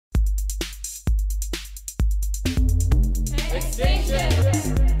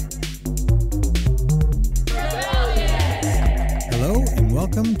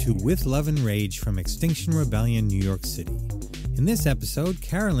to With Love and Rage from Extinction Rebellion, New York City. In this episode,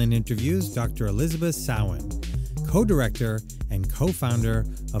 Carolyn interviews Dr. Elizabeth Sawin, co-director and co-founder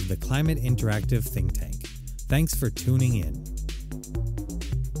of the Climate Interactive think tank. Thanks for tuning in.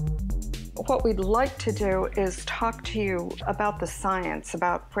 What we'd like to do is talk to you about the science,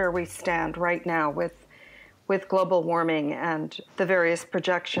 about where we stand right now with global warming and the various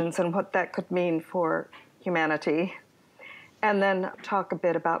projections and what that could mean for humanity. And then talk a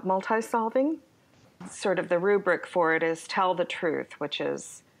bit about multisolving. Sort of the rubric for it is tell the truth, which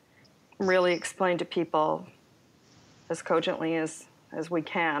is really explain to people as cogently as we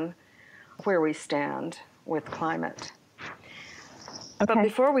can where we stand with climate. Okay. But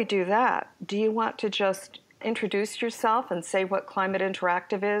before we do that, do you want to just introduce yourself and say what Climate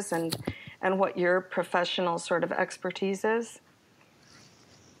Interactive is and what your professional sort of expertise is?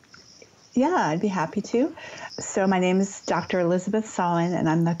 Yeah, I'd be happy to. So my name is Dr. Elizabeth Sawin, and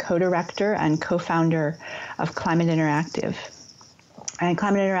I'm the co-director and co-founder of Climate Interactive. And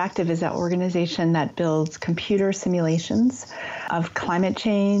Climate Interactive is an organization that builds computer simulations of climate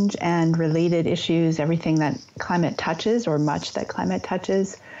change and related issues, everything that climate touches or much that climate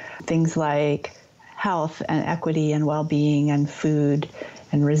touches, things like health and equity and well-being and food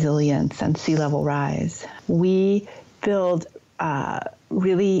and resilience and sea level rise. We build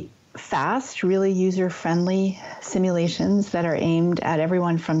really fast, really user-friendly simulations that are aimed at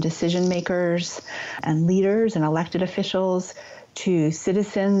everyone from decision makers and leaders and elected officials to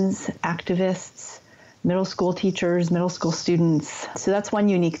citizens, activists, middle school teachers, middle school students. So that's one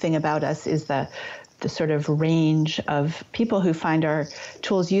unique thing about us is the sort of range of people who find our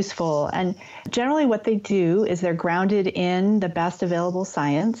tools useful. And generally what they do is they're grounded in the best available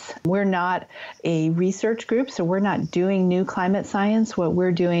science. We're not a research group, so we're not doing new climate science. What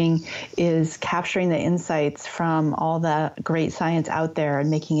we're doing is capturing the insights from all the great science out there and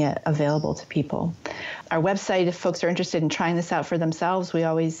making it available to people. Our website, if folks are interested in trying this out for themselves, we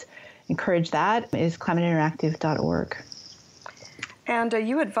always encourage that, is climateinteractive.org. And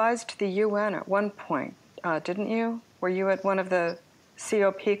you advised the UN at one point, didn't you? Were you at one of the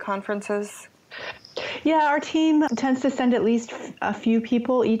COP conferences? Yeah, our team tends to send at least a few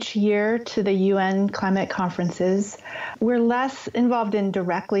people each year to the UN climate conferences. We're less involved in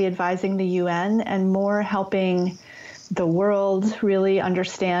directly advising the UN and more helping the world really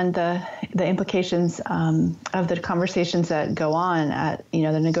understand the implications of the conversations that go on at,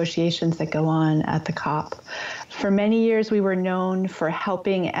 the negotiations that go on at the COP. For many years, we were known for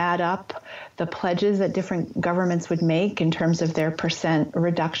helping add up the pledges that different governments would make in terms of their percent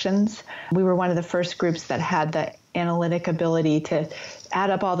reductions. We were one of the first groups that had the analytic ability to add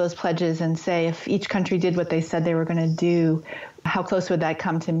up all those pledges and say if each country did what they said they were going to do, how close would that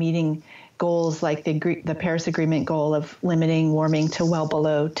come to meeting goals like the Paris Agreement goal of limiting warming to well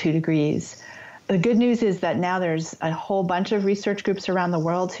below 2 degrees. The good news is that now there's a whole bunch of research groups around the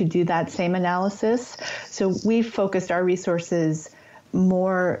world who do that same analysis. So we've focused our resources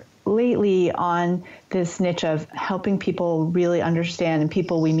more lately on this niche of helping people really understand, and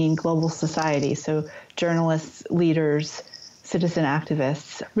people we mean global society, so journalists, leaders, citizen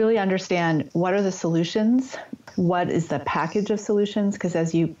activists, really understand what are the solutions, what is the package of solutions, because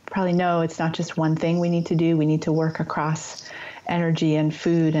as you probably know, it's not just one thing we need to do. We need to work across energy and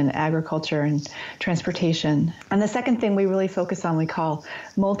food and agriculture and transportation. And the second thing we really focus on, we call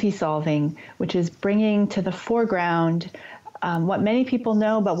multisolving, which is bringing to the foreground what many people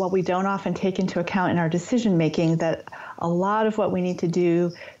know, but what we don't often take into account in our decision making, that a lot of what we need to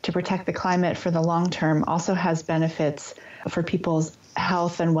do to protect the climate for the long term also has benefits for people's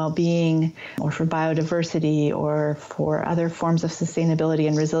health and well-being, or for biodiversity, or for other forms of sustainability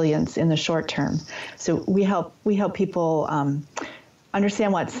and resilience in the short term. So we help people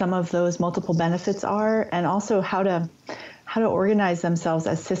understand what some of those multiple benefits are, and also how to organize themselves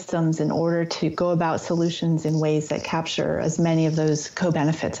as systems in order to go about solutions in ways that capture as many of those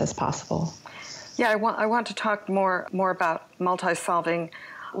co-benefits as possible. Yeah, I want to talk more about multi-solving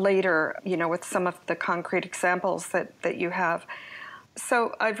later, with some of the concrete examples that you have.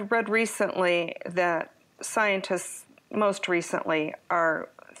 So I've read recently that scientists most recently are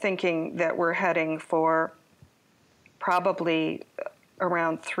thinking that we're heading for probably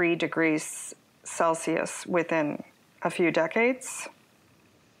around 3 degrees Celsius within a few decades.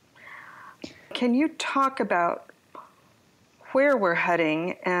 Can you talk about where we're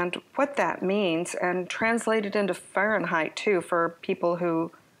heading and what that means, and translate it into Fahrenheit too for people who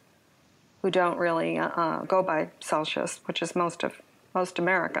don't really go by Celsius, which is most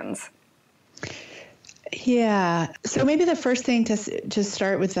Americans? Yeah. So maybe the first thing to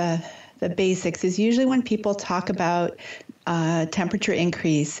start with the the basics is usually when people talk about temperature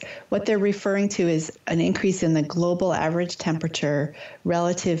increase, what they're referring to is an increase in the global average temperature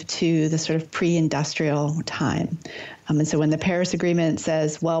relative to the sort of pre-industrial time. And so when the Paris Agreement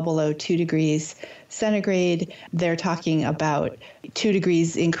says well below 2 degrees centigrade, they're talking about 2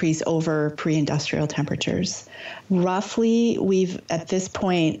 degrees increase over pre-industrial temperatures. Roughly, we've at this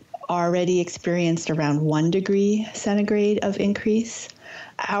point already experienced around 1 degree centigrade of increase.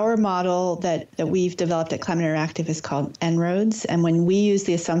 Our model that we've developed at Climate Interactive is called En-ROADS, and when we use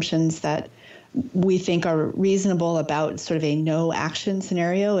the assumptions that we think are reasonable about sort of a no action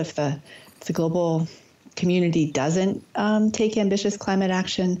scenario, if the global community doesn't take ambitious climate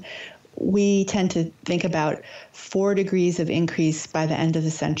action, we tend to think about 4 degrees of increase by the end of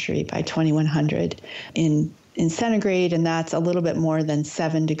the century, by 2100 in centigrade, and that's a little bit more than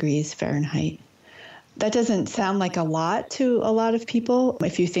 7 degrees Fahrenheit. That doesn't sound like a lot to a lot of people.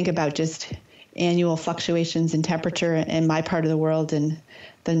 If you think about just annual fluctuations in temperature in my part of the world in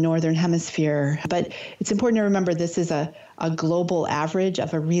the northern hemisphere. But it's important to remember this is a global average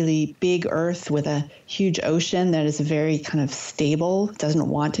of a really big Earth with a huge ocean that is very kind of stable, doesn't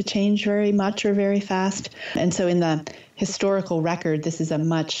want to change very much or very fast. And so in the historical record, this is a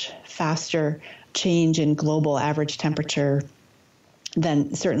much faster change in global average temperature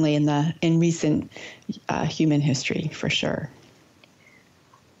than certainly in recent human history, for sure.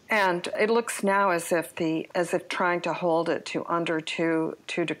 And it looks now as if trying to hold it to under 2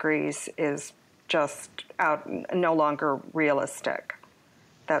 degrees is just no longer realistic.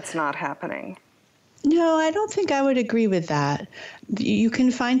 That's not happening. No, I don't think I would agree with that. You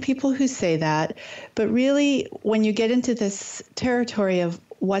can find people who say that, but really, when you get into this territory of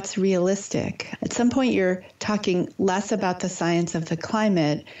what's realistic, at some point you're talking less about the science of the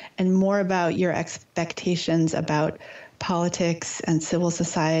climate and more about your expectations about politics and civil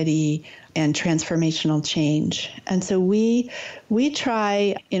society and transformational change. And so we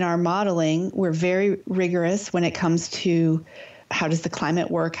try in our modeling, we're very rigorous when it comes to how does the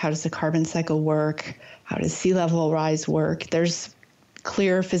climate work, how does the carbon cycle work, how does sea level rise work. There's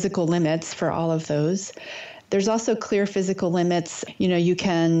clear physical limits for all of those. There's also clear physical limits. You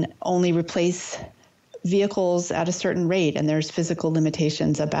can only replace vehicles at a certain rate, and there's physical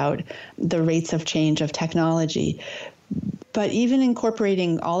limitations about the rates of change of technology. But even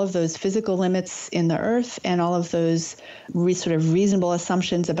incorporating all of those physical limits in the Earth and all of those sort of reasonable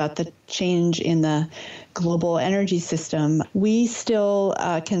assumptions about the change in the global energy system, we still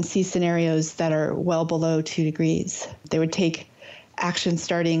can see scenarios that are well below 2 degrees. They would take action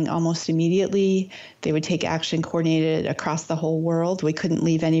starting almost immediately. They would take action coordinated across the whole world. We couldn't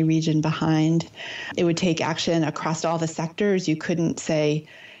leave any region behind. It would take action across all the sectors. You couldn't say,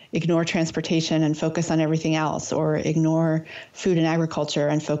 ignore transportation and focus on everything else, or ignore food and agriculture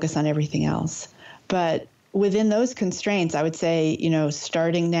and focus on everything else. But within those constraints, I would say,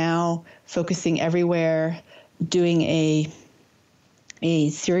 starting now, focusing everywhere, doing a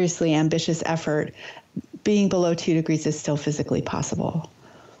seriously ambitious effort, being below 2 degrees is still physically possible.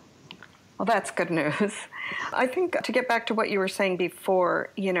 Well, that's good news. I think to get back to what you were saying before,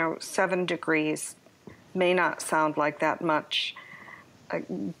 7 degrees may not sound like that much,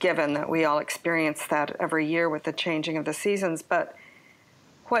 given that we all experience that every year with the changing of the seasons. But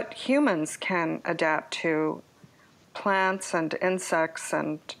what humans can adapt to, plants and insects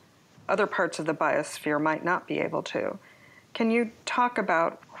and other parts of the biosphere might not be able to. Can you talk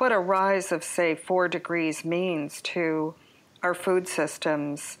about what a rise of, say, 4 degrees means to our food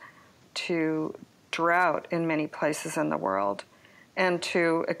systems, to drought in many places in the world, and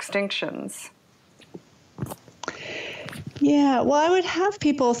to extinctions? Yeah, well, I would have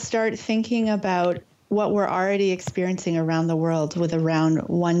people start thinking about what we're already experiencing around the world with around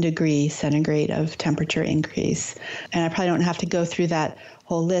 1 degree centigrade of temperature increase. And I probably don't have to go through that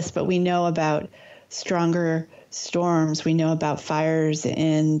whole list, but we know about stronger storms. We know about fires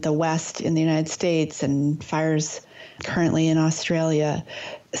in the West in the United States and fires currently in Australia.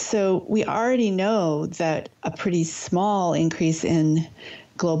 So we already know that a pretty small increase in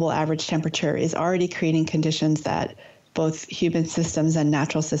global average temperature is already creating conditions that both human systems and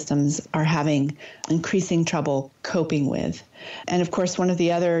natural systems are having increasing trouble coping with. And of course, one of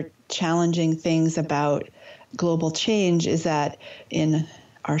the other challenging things about global change is that in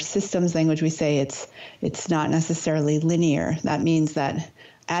our systems language, we say it's not necessarily linear. That means that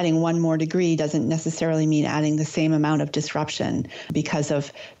adding 1 more degree doesn't necessarily mean adding the same amount of disruption. Because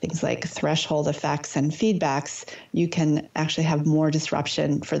of things like threshold effects and feedbacks, you can actually have more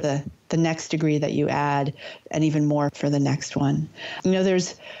disruption for the the next degree that you add, and even more for the next one.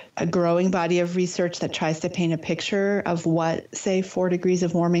 There's a growing body of research that tries to paint a picture of what, say, 4 degrees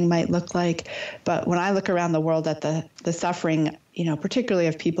of warming might look like. But when I look around the world at the suffering, particularly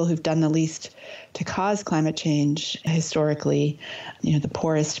of people who've done the least to cause climate change historically, the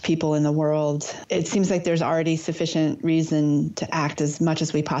poorest people in the world, it seems like there's already sufficient reason to act as much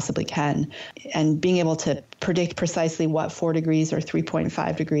as we possibly can. And being able to predict precisely what 4 degrees or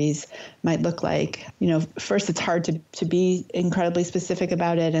 3.5 degrees might look like, first, it's hard to be incredibly specific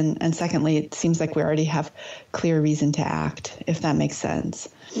about it. And secondly, it seems like we already have clear reason to act, if that makes sense.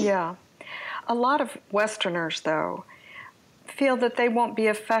 Yeah. A lot of Westerners, though, feel that they won't be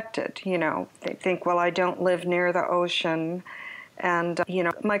affected. They think, well, I don't live near the ocean, and,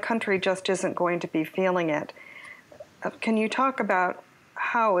 my country just isn't going to be feeling it. Can you talk about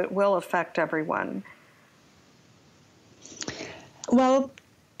how it will affect everyone? Well,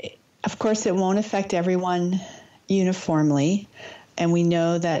 of course, it won't affect everyone uniformly. And we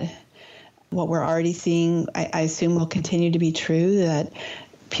know that what we're already seeing, I assume, will continue to be true, that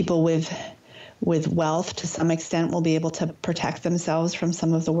people with wealth to some extent will be able to protect themselves from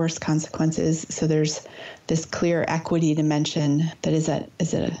some of the worst consequences. So there's this clear equity dimension that is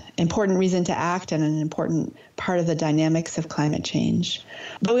an important reason to act and an important part of the dynamics of climate change.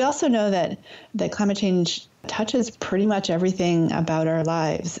 But we also know that climate change touches pretty much everything about our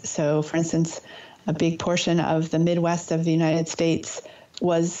lives. So, for instance, a big portion of the Midwest of the United States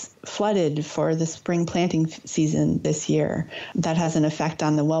was flooded for the spring planting season this year. That has an effect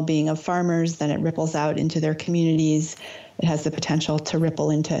on the well-being of farmers, then it ripples out into their communities. It has the potential to ripple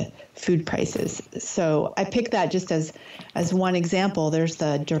into food prices. So I pick that just as one example. There's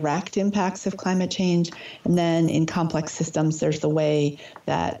the direct impacts of climate change, and then in complex systems, there's the way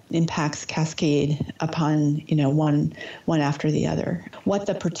that impacts cascade upon, one after the other. What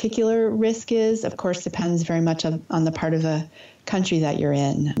the particular risk is, of course, depends very much on the part of the country that you're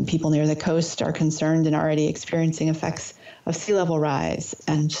in. People near the coast are concerned and already experiencing effects of sea level rise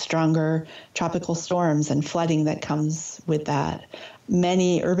and stronger tropical storms and flooding that comes with that.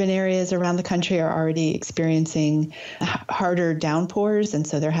 Many urban areas around the country are already experiencing harder downpours, and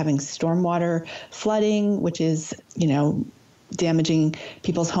so they're having stormwater flooding, which is, damaging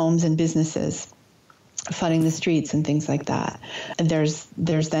people's homes and businesses, flooding the streets and things like that. And there's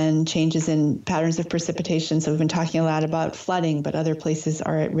then changes in patterns of precipitation. So we've been talking a lot about flooding, but other places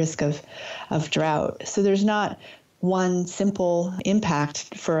are at risk of drought. So there's not one simple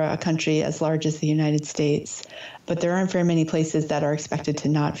impact for a country as large as the United States, but there aren't very many places that are expected to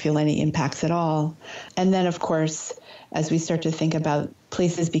not feel any impacts at all. And then, of course, as we start to think about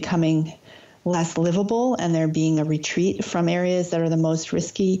places becoming less livable and there being a retreat from areas that are the most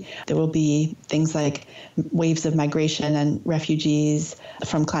risky, there will be things like waves of migration and refugees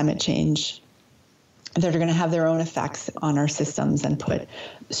from climate change that are going to have their own effects on our systems and put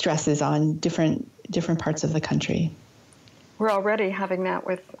stresses on different parts of the country. We're already having that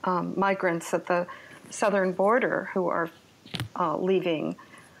with migrants at the southern border who are leaving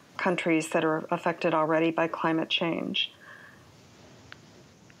countries that are affected already by climate change.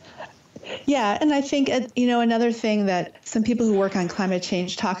 Yeah, and I think, another thing that some people who work on climate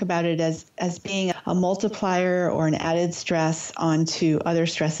change talk about it as being a multiplier or an added stress onto other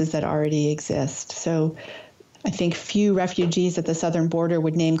stresses that already exist. So I think few refugees at the southern border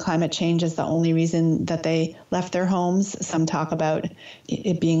would name climate change as the only reason that they left their homes. Some talk about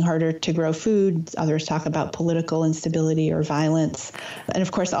it being harder to grow food. Others talk about political instability or violence. And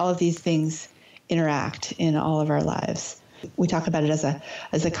of course, all of these things interact in all of our lives. We talk about it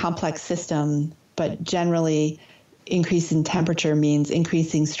as a complex system, but generally increase in temperature means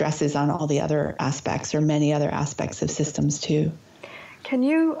increasing stresses on all the other aspects or many other aspects of systems too. Can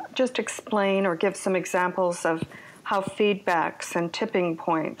you just explain or give some examples of how feedbacks and tipping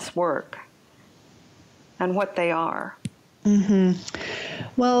points work and what they are? Mm-hmm.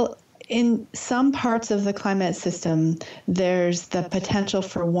 Well, in some parts of the climate system, there's the potential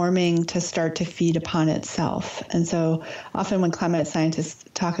for warming to start to feed upon itself. And so often when climate scientists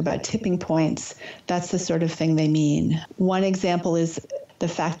talk about tipping points, that's the sort of thing they mean. One example is the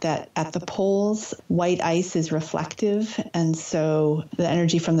fact that at the poles, white ice is reflective, and so the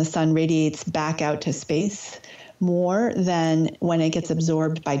energy from the sun radiates back out to space more than when it gets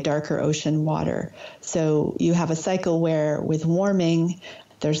absorbed by darker ocean water. So you have a cycle where with warming,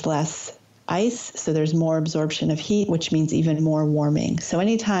 there's less ice, so there's more absorption of heat, which means even more warming. So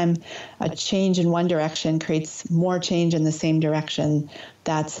anytime a change in one direction creates more change in the same direction,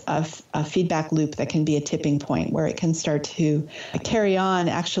 that's a feedback loop that can be a tipping point where it can start to carry on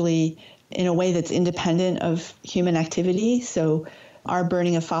actually in a way that's independent of human activity. So Our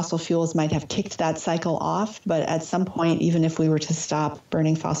burning of fossil fuels might have kicked that cycle off, but at some point, even if we were to stop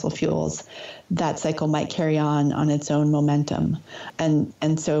burning fossil fuels, that cycle might carry on its own momentum.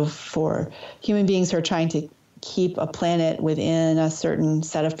 And so for human beings who are trying to keep a planet within a certain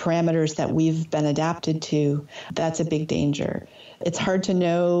set of parameters that we've been adapted to, that's a big danger. It's hard to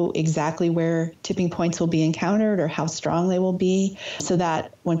know exactly where tipping points will be encountered or how strong they will be, so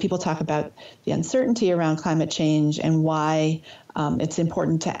that when people talk about the uncertainty around climate change and why it's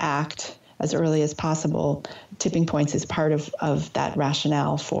important to act as early as possible, tipping points is part of that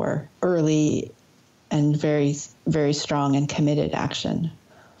rationale for early and very, very strong and committed action.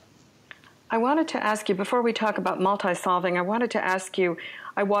 I wanted to ask you, before we talk about multisolving, I wanted to ask you,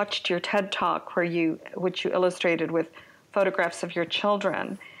 I watched your TED Talk which you illustrated with photographs of your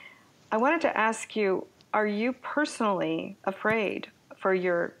children. I wanted to ask you, are you personally afraid for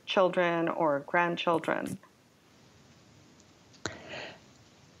your children or grandchildren?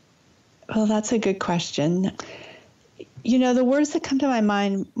 Well, that's a good question. You know, the words that come to my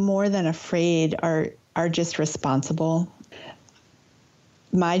mind more than afraid are just responsible.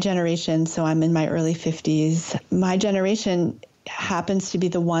 My generation, so I'm in my early 50s, my generation happens to be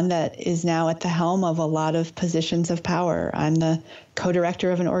the one that is now at the helm of a lot of positions of power. I'm the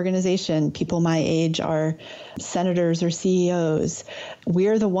co-director of an organization. People my age are senators or CEOs.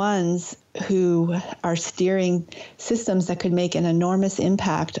 We're the ones who are steering systems that could make an enormous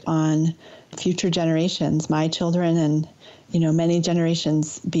impact on future generations, my children and many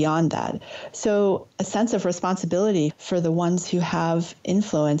generations beyond that. So a sense of responsibility for the ones who have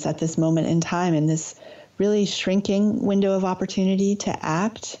influence at this moment in time in this really shrinking window of opportunity to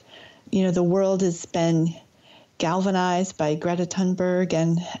act. The world has been galvanized by Greta Thunberg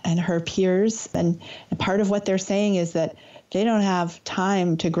and her peers. And part of what they're saying is that they don't have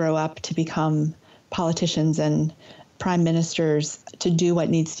time to grow up to become politicians and prime ministers to do what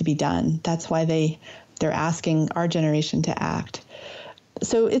needs to be done. That's why they're asking our generation to act.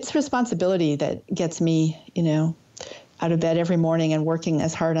 So it's responsibility that gets me, out of bed every morning and working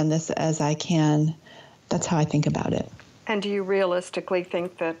as hard on this as I can. That's how I think about it. And do you realistically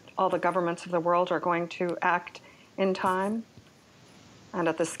think that all the governments of the world are going to act in time and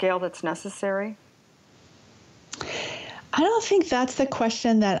at the scale that's necessary? I don't think that's the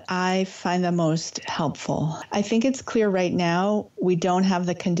question that I find the most helpful. I think it's clear right now we don't have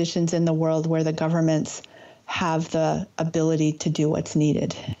the conditions in the world where the governments have the ability to do what's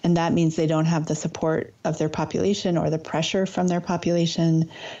needed. And that means they don't have the support of their population or the pressure from their population.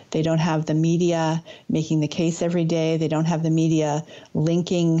 They don't have the media making the case every day. They don't have the media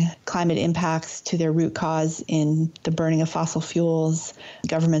linking climate impacts to their root cause in the burning of fossil fuels.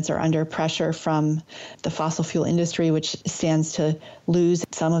 Governments are under pressure from the fossil fuel industry, which stands to lose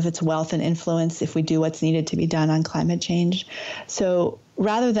some of its wealth and influence if we do what's needed to be done on climate change. So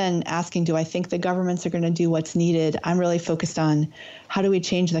rather than asking, do I think the governments are going to do what's needed, I'm really focused on how do we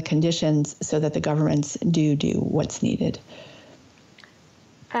change the conditions so that the governments do what's needed.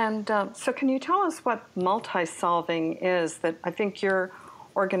 And so can you tell us what multisolving is? That I think your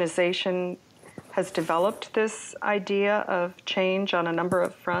organization has developed this idea of change on a number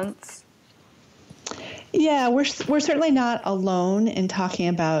of fronts. Yeah, we're certainly not alone in talking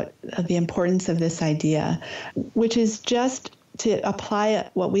about the importance of this idea, which is just to apply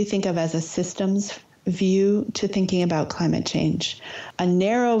what we think of as a systems view to thinking about climate change. A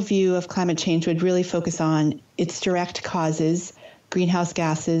narrow view of climate change would really focus on its direct causes, greenhouse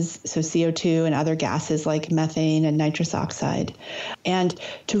gases, so CO2 and other gases like methane and nitrous oxide, and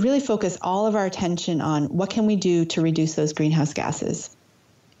to really focus all of our attention on what can we do to reduce those greenhouse gases.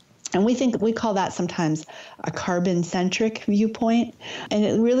 And we call that sometimes a carbon-centric viewpoint, and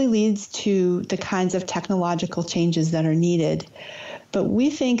it really leads to the kinds of technological changes that are needed. But we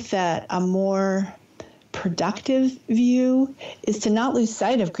think that a more productive view is to not lose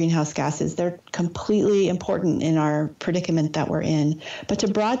sight of greenhouse gases. They're completely important in our predicament that we're in, but to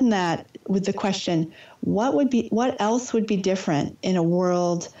broaden that with the question, what else would be different in a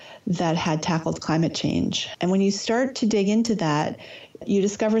world that had tackled climate change? And when you start to dig into that, you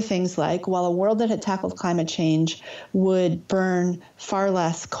discover things like, well, a world that had tackled climate change would burn far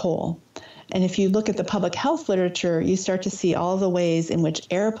less coal. And if you look at the public health literature, you start to see all the ways in which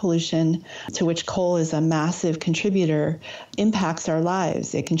air pollution, to which coal is a massive contributor, impacts our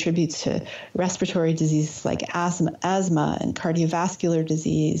lives. It contributes to respiratory diseases like asthma and cardiovascular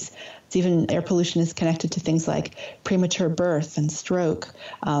disease. Even air pollution is connected to things like premature birth and stroke.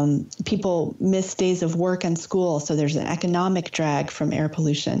 People miss days of work and school, so there's an economic drag from air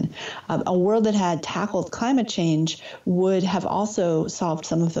pollution. A world that had tackled climate change would have also solved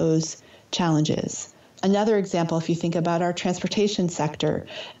some of those challenges. Another example, if you think about our transportation sector,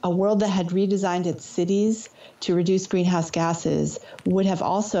 a world that had redesigned its cities to reduce greenhouse gases would have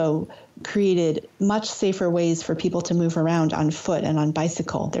also created much safer ways for people to move around on foot and on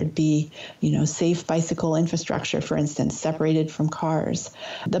bicycle. There'd be, safe bicycle infrastructure, for instance, separated from cars.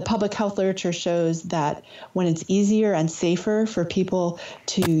 The public health literature shows that when it's easier and safer for people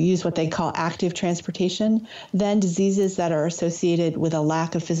to use what they call active transportation, then diseases that are associated with a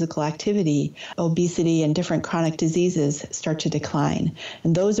lack of physical activity, obesity, and different chronic diseases start to decline.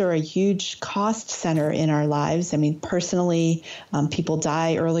 And those are a huge cost center in our lives. I mean, personally, people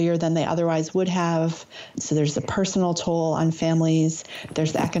die earlier than they otherwise would have. So there's the personal toll on families.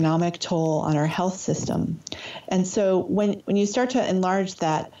 There's the economic toll on our health system. And so when you start to enlarge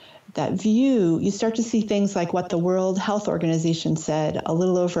that view, you start to see things like what the World Health Organization said a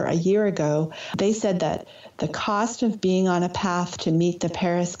little over a year ago. They said that the cost of being on a path to meet the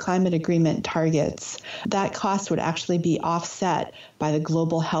Paris Climate Agreement targets, that cost would actually be offset by the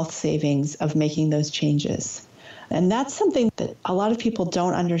global health savings of making those changes. And that's something that a lot of people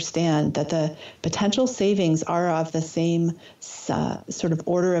don't understand, that the potential savings are of the same sort of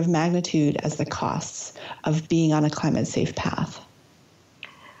order of magnitude as the costs of being on a climate-safe path.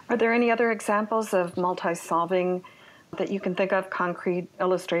 Are there any other examples of multi-solving that you can think of, concrete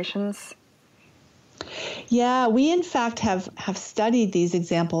illustrations? Yeah, we in fact have studied these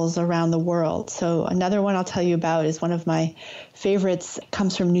examples around the world. So another one I'll tell you about is one of my favorites,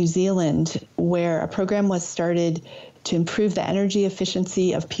 comes from New Zealand, where a program was started to improve the energy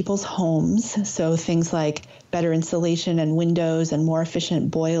efficiency of people's homes. So things like better insulation and windows and more efficient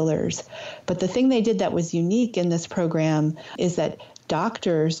boilers. But the thing they did that was unique in this program is that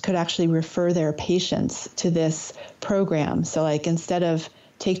doctors could actually refer their patients to this program. So like instead of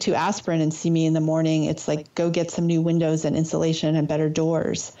take 2 aspirin and see me in the morning, it's like go get some new windows and insulation and better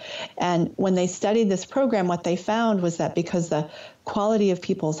doors. And when they studied this program, what they found was that because the quality of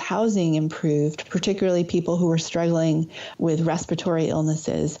people's housing improved, particularly people who were struggling with respiratory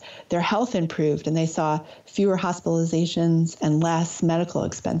illnesses, their health improved and they saw fewer hospitalizations and less medical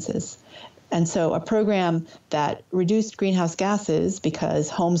expenses. And so a program that reduced greenhouse gases because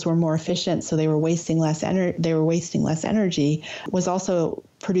homes were more efficient, so they were wasting less energy, was also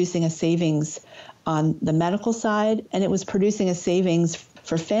producing a savings on the medical side, and it was producing a savings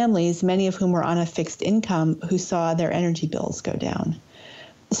for families, many of whom were on a fixed income, who saw their energy bills go down.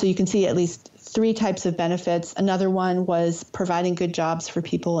 So you can see at least 3 types of benefits. Another one was providing good jobs for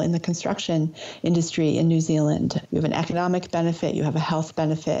people in the construction industry in New Zealand. You have an economic benefit, you have a health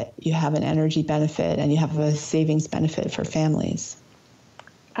benefit, you have an energy benefit, and you have a savings benefit for families.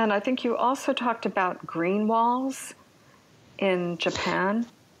 And I think you also talked about green walls in Japan.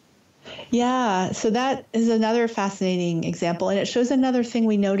 Yeah, so that is another fascinating example, and it shows another thing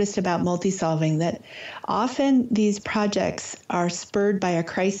we noticed about multisolving, that often these projects are spurred by a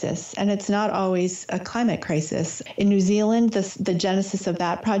crisis, and it's not always a climate crisis. In New Zealand, the genesis of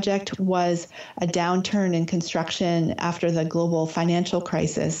that project was a downturn in construction after the global financial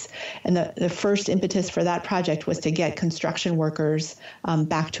crisis, and the first impetus for that project was to get construction workers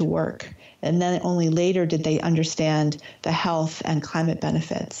back to work. And then only later did they understand the health and climate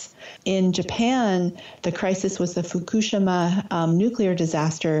benefits. In Japan, the crisis was the Fukushima nuclear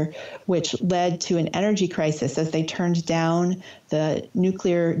disaster, which led to an energy crisis as they turned down the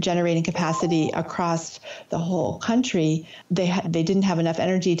nuclear generating capacity across the whole country. They didn't have enough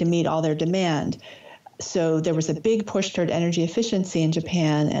energy to meet all their demand. So there was a big push toward energy efficiency in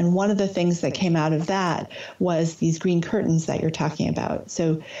Japan. And one of the things that came out of that was these green curtains that you're talking about.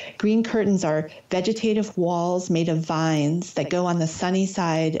 So green curtains are vegetative walls made of vines that go on the sunny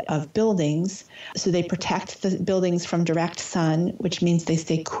side of buildings. So they protect the buildings from direct sun, which means they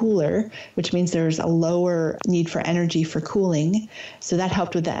stay cooler, which means there's a lower need for energy for cooling. So that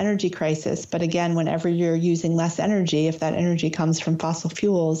helped with the energy crisis. But again, whenever you're using less energy, if that energy comes from fossil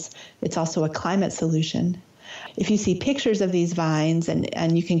fuels, it's also a climate solution. If you see pictures of these vines,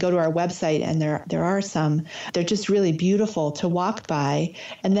 and you can go to our website, and there are some, they're just really beautiful to walk by.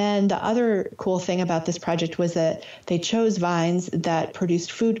 And then the other cool thing about this project was that they chose vines that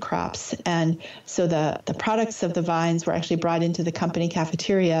produced food crops. And so the products of the vines were actually brought into the company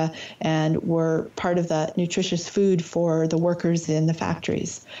cafeteria and were part of the nutritious food for the workers in the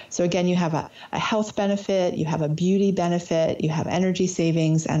factories. So again, you have a health benefit, you have a beauty benefit, you have energy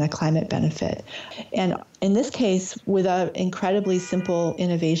savings, and a climate benefit. And in this case, with an incredibly simple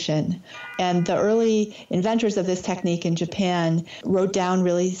innovation. And the early inventors of this technique in Japan wrote down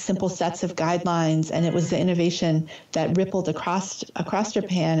really simple sets of guidelines, and it was the innovation that rippled across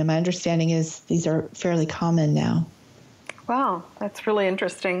Japan. And my understanding is these are fairly common now. Wow, that's really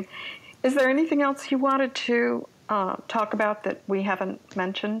interesting. Is there anything else you wanted to talk about that we haven't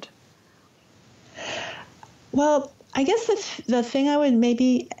mentioned? Well, I guess the thing I would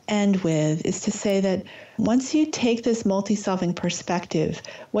maybe end with is to say that once you take this multi-solving perspective,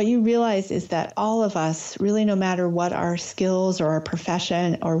 what you realize is that all of us, really no matter what our skills or our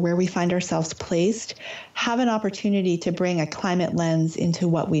profession or where we find ourselves placed, have an opportunity to bring a climate lens into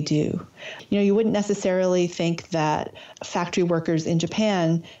what we do. You wouldn't necessarily think that factory workers in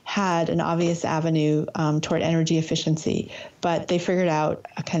Japan had an obvious avenue toward energy efficiency, but they figured out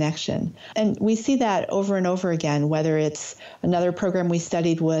a connection. And we see that over and over again, whether it's another program we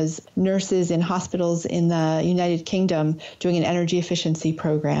studied was nurses in hospitals in the United Kingdom doing an energy efficiency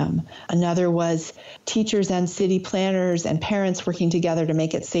program. Another was teachers and city planners and parents working together to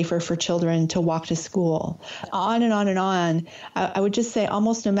make it safer for children to walk to school. On and on and on. I would just say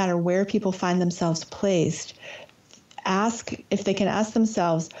almost no matter where people find themselves placed, ask if they can ask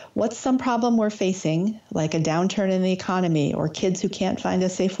themselves, what's some problem we're facing, like a downturn in the economy or kids who can't find a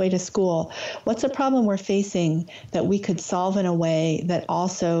safe way to school? What's a problem we're facing that we could solve in a way that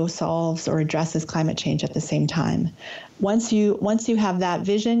also solves or addresses climate change at the same time? Once you have that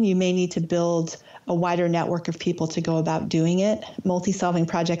vision, you may need to build a wider network of people to go about doing it. Multi-solving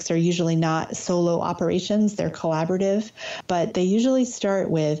projects are usually not solo operations, they're collaborative, but they usually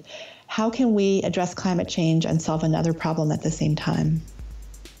start with, how can we address climate change and solve another problem at the same time?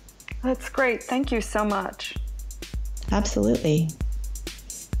 That's great. Thank you so much. Absolutely.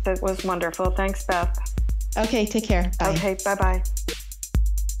 That was wonderful. Thanks, Beth. Okay, take care. Bye. Okay, bye-bye.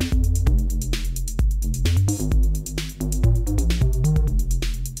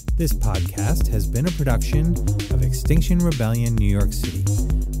 This podcast has been a production of Extinction Rebellion, New York City.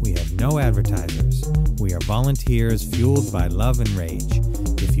 We have no advertisers. We are volunteers fueled by love and rage.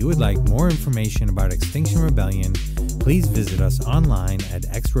 If you would like more information about Extinction Rebellion, please visit us online at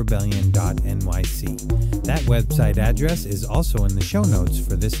XRNYC.podcast. That website address is also in the show notes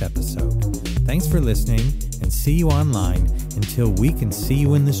for this episode. Thanks for listening, and see you online until we can see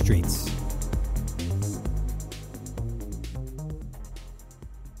you in the streets.